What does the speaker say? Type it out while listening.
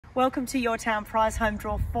Welcome to Your Town prize home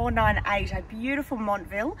draw 498, a beautiful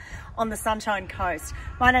Montville on the Sunshine Coast.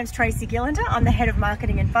 My name's Tracy Gillender. I'm the Head of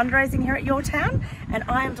Marketing and Fundraising here at Your Town, and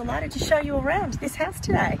I am delighted to show you around this house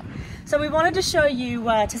today. So we wanted to show you,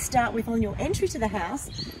 to start with, on your entry to the house,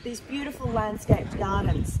 these beautiful landscaped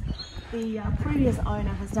gardens. The previous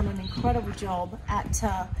owner has done an incredible job at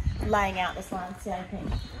laying out this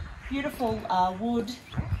landscaping. Beautiful wood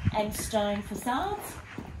and stone facades,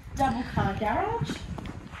 double car garage,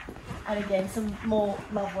 and again some more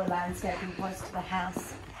lovely landscaping close to the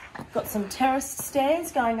house. Got some terraced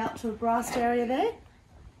stairs going up to a grassed area there,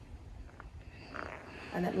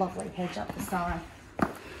 and that lovely hedge up the side.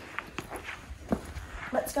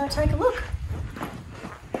 Let's go take a look.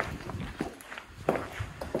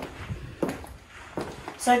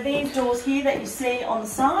 So these doors here that you see on the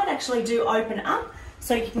side actually do open up,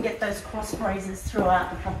 so you can get those cross breezes throughout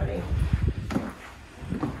the property.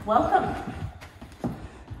 Welcome.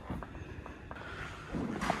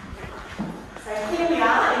 So here we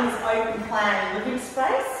are in this open plan living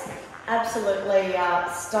space. Absolutely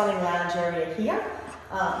stunning lounge area here.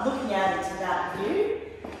 Looking out into that view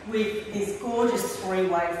with this gorgeous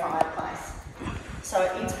three-way fireplace. So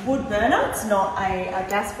it's wood burner, it's not a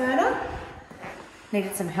gas burner.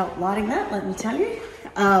 Needed some help lighting that, let me tell you.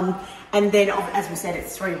 And then, as we said,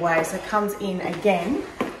 it's three-way, so it comes in again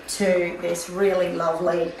to this really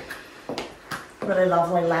lovely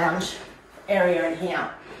lounge area in here.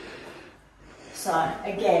 So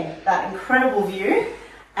again, that incredible view,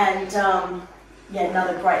 and yeah,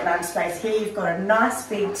 another great lounge space here. You've got a nice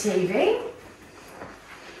big TV,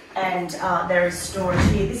 and there is storage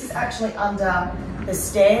here. This is actually under the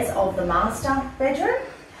stairs of the master bedroom,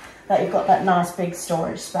 that you've got that nice big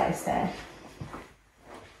storage space there.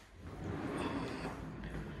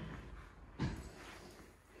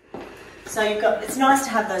 So you've got, it's nice to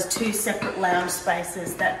have those two separate lounge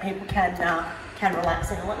spaces that people can relax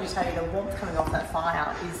in. And let me tell you, the warmth coming off that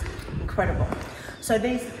fire is incredible. So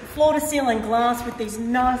these floor to ceiling glass with these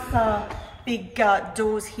nice big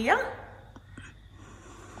doors here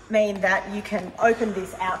mean that you can open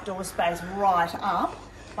this outdoor space right up,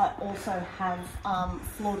 but also have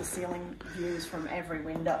floor to ceiling views from every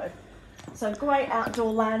window. So great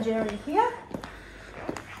outdoor lounge area here.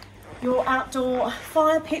 Your outdoor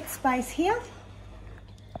fire pit space here.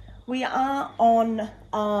 We are on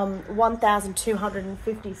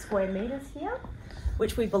 1,250 square metres here,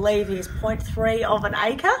 which we believe is 0.3 of an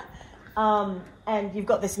acre. And you've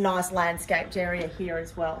got this nice landscaped area here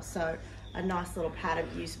as well. So a nice little pad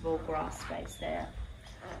of usable grass space there.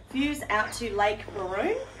 Views out to Lake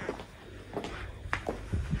Maroon.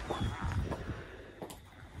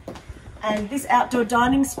 And this outdoor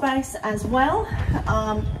dining space as well.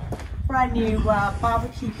 Brand new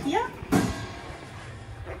barbecue here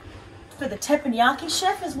for the teppanyaki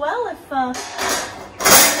chef as well, if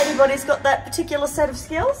anybody's got that particular set of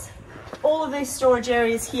skills. All of these storage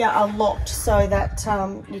areas here are locked so that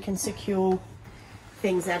you can secure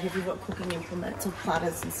things out if you've got cooking implements or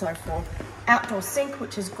platters and so forth. Outdoor sink,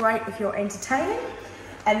 which is great if you're entertaining.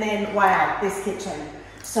 And then, wow, this kitchen.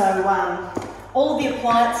 So all of the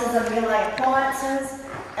appliances are relay appliances,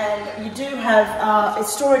 and you do have a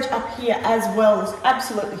storage up here as well. There's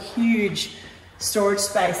absolutely huge storage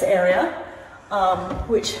space area,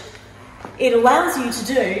 which it allows you to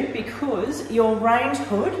do because your range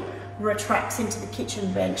hood retracts into the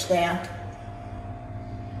kitchen bench there.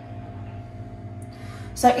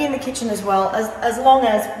 So in the kitchen as well, as long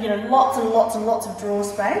as, you know, lots and lots and lots of drawer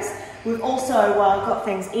space. We've also got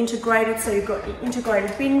things integrated, so you've got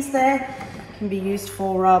integrated bins there. Can be used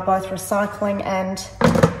for both recycling and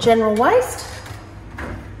general waste.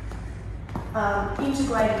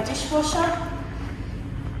 Integrated dishwasher.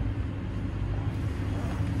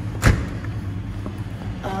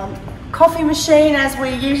 Coffee machine, as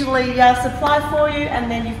we usually supply for you,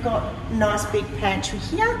 and then you've got a nice big pantry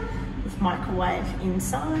here with microwave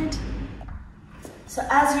inside. So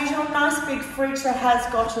as usual, nice big fridge that has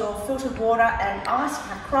got your filtered water and ice,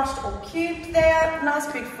 crushed or cubed there. Nice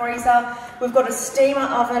big freezer. We've got a steamer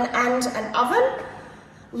oven and an oven.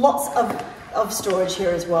 Lots of storage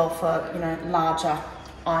here as well for, you know, larger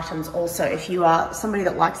items also, if you are somebody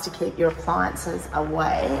that likes to keep your appliances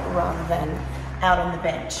away rather than out on the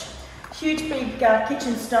bench. Huge big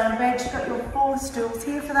kitchen stone bench. Got your 4 stools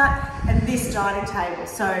here for that, and this dining table.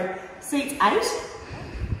 So seats 8.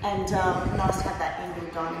 And nice to have that indoor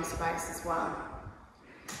dining space as well.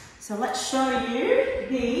 So let's show you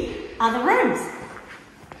the other rooms.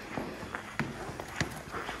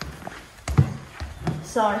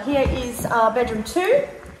 So here is bedroom 2.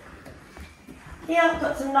 Here, I've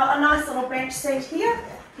got a nice little bench seat here.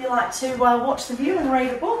 you like to watch the view and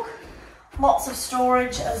read a book. Lots of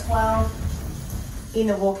storage as well in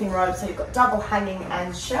the walk-in robe. So you've got double hanging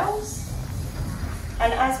and shelves.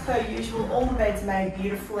 And as per usual, all the beds made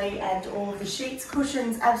beautifully, and all of the sheets,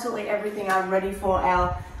 cushions, absolutely everything are ready for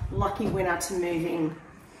our lucky winner to move in.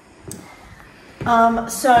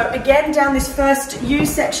 So again, down this first U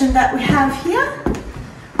section that we have here,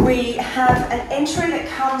 we have an entry that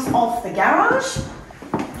comes off the garage.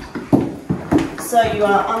 So you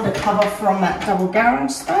are under cover from that double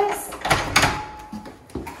garage space.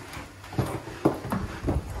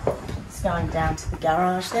 It's going down to the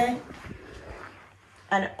garage there.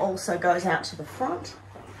 And it also goes out to the front.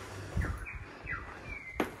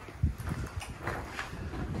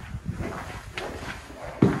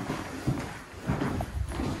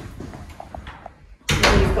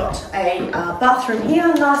 You've got a bathroom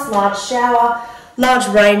here, nice large shower, large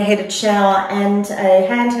rain-headed shower, and a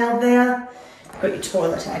handheld there. You've got your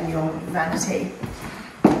toilet and your vanity.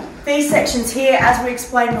 These sections here, as we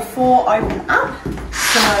explained before, open up.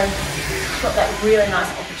 So you've got that really nice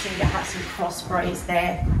opportunity to have some cross breeze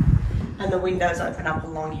there. And the windows open up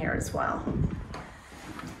along here as well.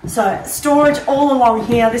 So storage all along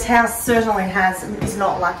here. This house certainly is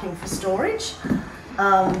not lacking for storage.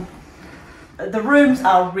 The rooms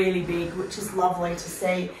are really big, which is lovely to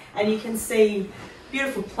see. And you can see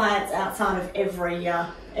beautiful plants outside of every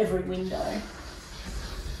window.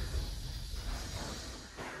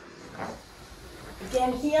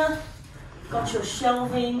 Again here, got your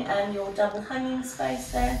shelving and your double hanging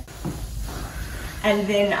space there. And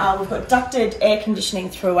then we've got ducted air conditioning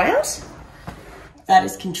throughout. That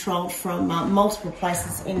is controlled from multiple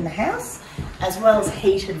places in the house, as well as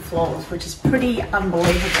heated floors, which is pretty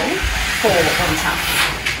unbelievable for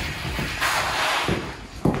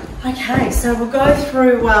winter. Okay, so we'll go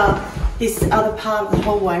through this other part of the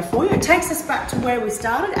hallway for you. It takes us back to where we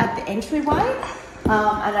started at the entryway.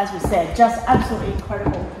 And as we said, just absolutely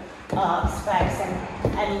incredible space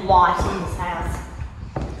and light in this house.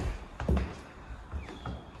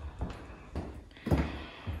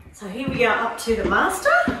 So here we go up to the master.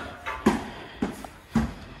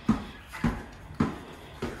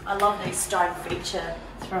 I love these stone feature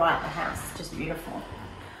throughout the house, just beautiful.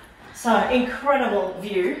 So incredible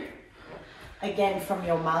view, again from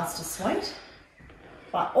your master suite,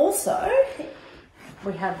 but also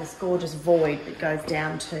we have this gorgeous void that goes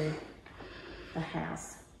down to the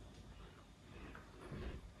house.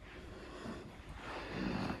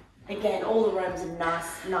 Again, all the rooms are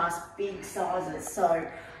nice big sizes. So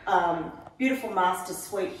beautiful master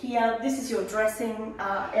suite here. This is your dressing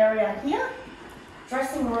area here.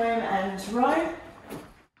 Dressing room and robe.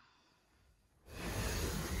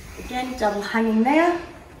 Again, double hanging there.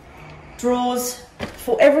 Drawers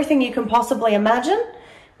for everything you can possibly imagine.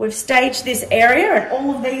 We've staged this area, and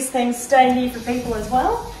all of these things stay here for people as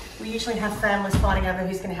well. We usually have families fighting over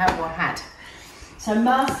who's going to have what hat. So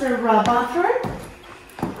master bathroom.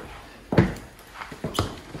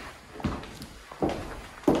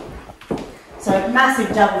 So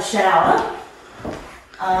massive double shower.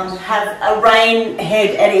 Have a rain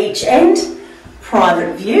head at each end.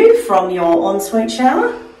 Private view from your ensuite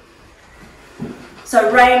shower.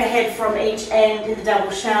 So rain head from each end in the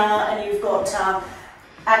double shower, and you've got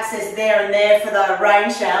access there and there for the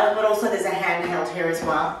rain shower, but also there's a handheld here as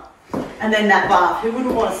well. And then that bath. Who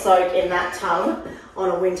wouldn't want to soak in that tub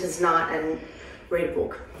on a winter's night and read a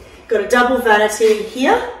book? Got a double vanity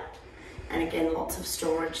here, and again lots of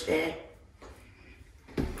storage there.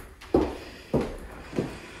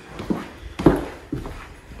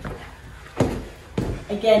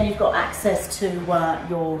 Again, you've got access to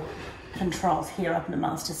your controls here up in the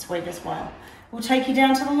master suite as well. We'll take you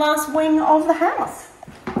down to the last wing of the house.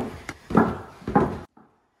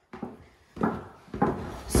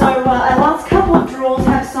 So our last couple of drawers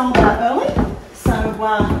have sold out early, so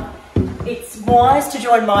it's wise to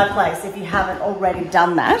join my place if you haven't already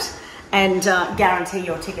done that, and guarantee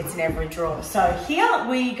your tickets in every drawer. So here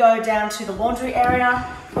we go down to the laundry area.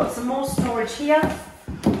 Got some more storage here.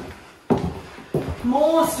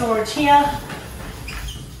 More storage here.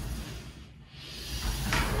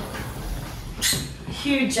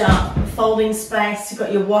 Huge folding space. You've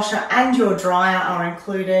got your washer and your dryer are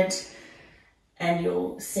included, and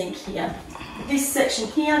your sink here. This section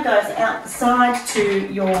here goes out the side to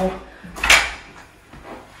your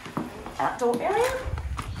outdoor area,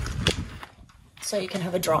 so you can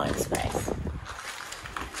have a drying space.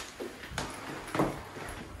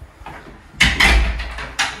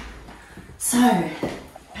 So,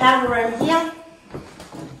 powder room here,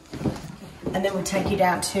 and then we'll take you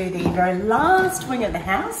down to the very last wing of the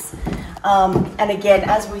house. And again,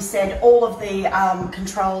 as we said, all of the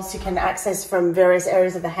controls you can access from various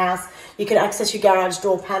areas of the house. You can access your garage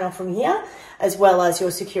door panel from here, as well as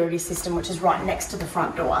your security system, which is right next to the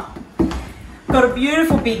front door. Got a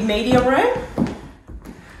beautiful big media room,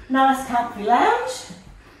 nice comfy lounge,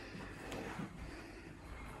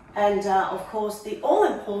 and of course the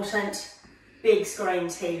all-important big screen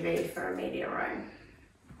TV for a media room.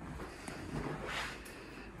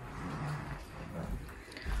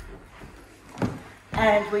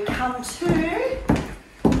 And we come to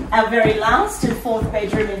our very last and fourth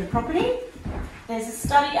bedroom in the property. There's a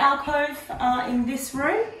study alcove in this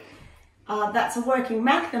room. That's a working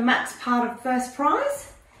mat. The mat's part of first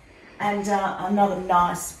prize. And another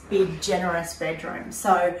nice, big, generous bedroom.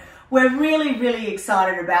 So we're really, really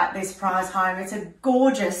excited about this prize home. It's a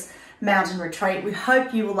gorgeous mountain retreat. We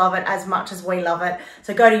hope you will love it as much as we love it.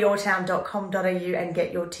 So go to yourtown.com.au and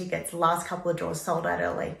get your tickets. The last couple of draws sold out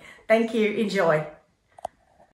early. Thank you. Enjoy.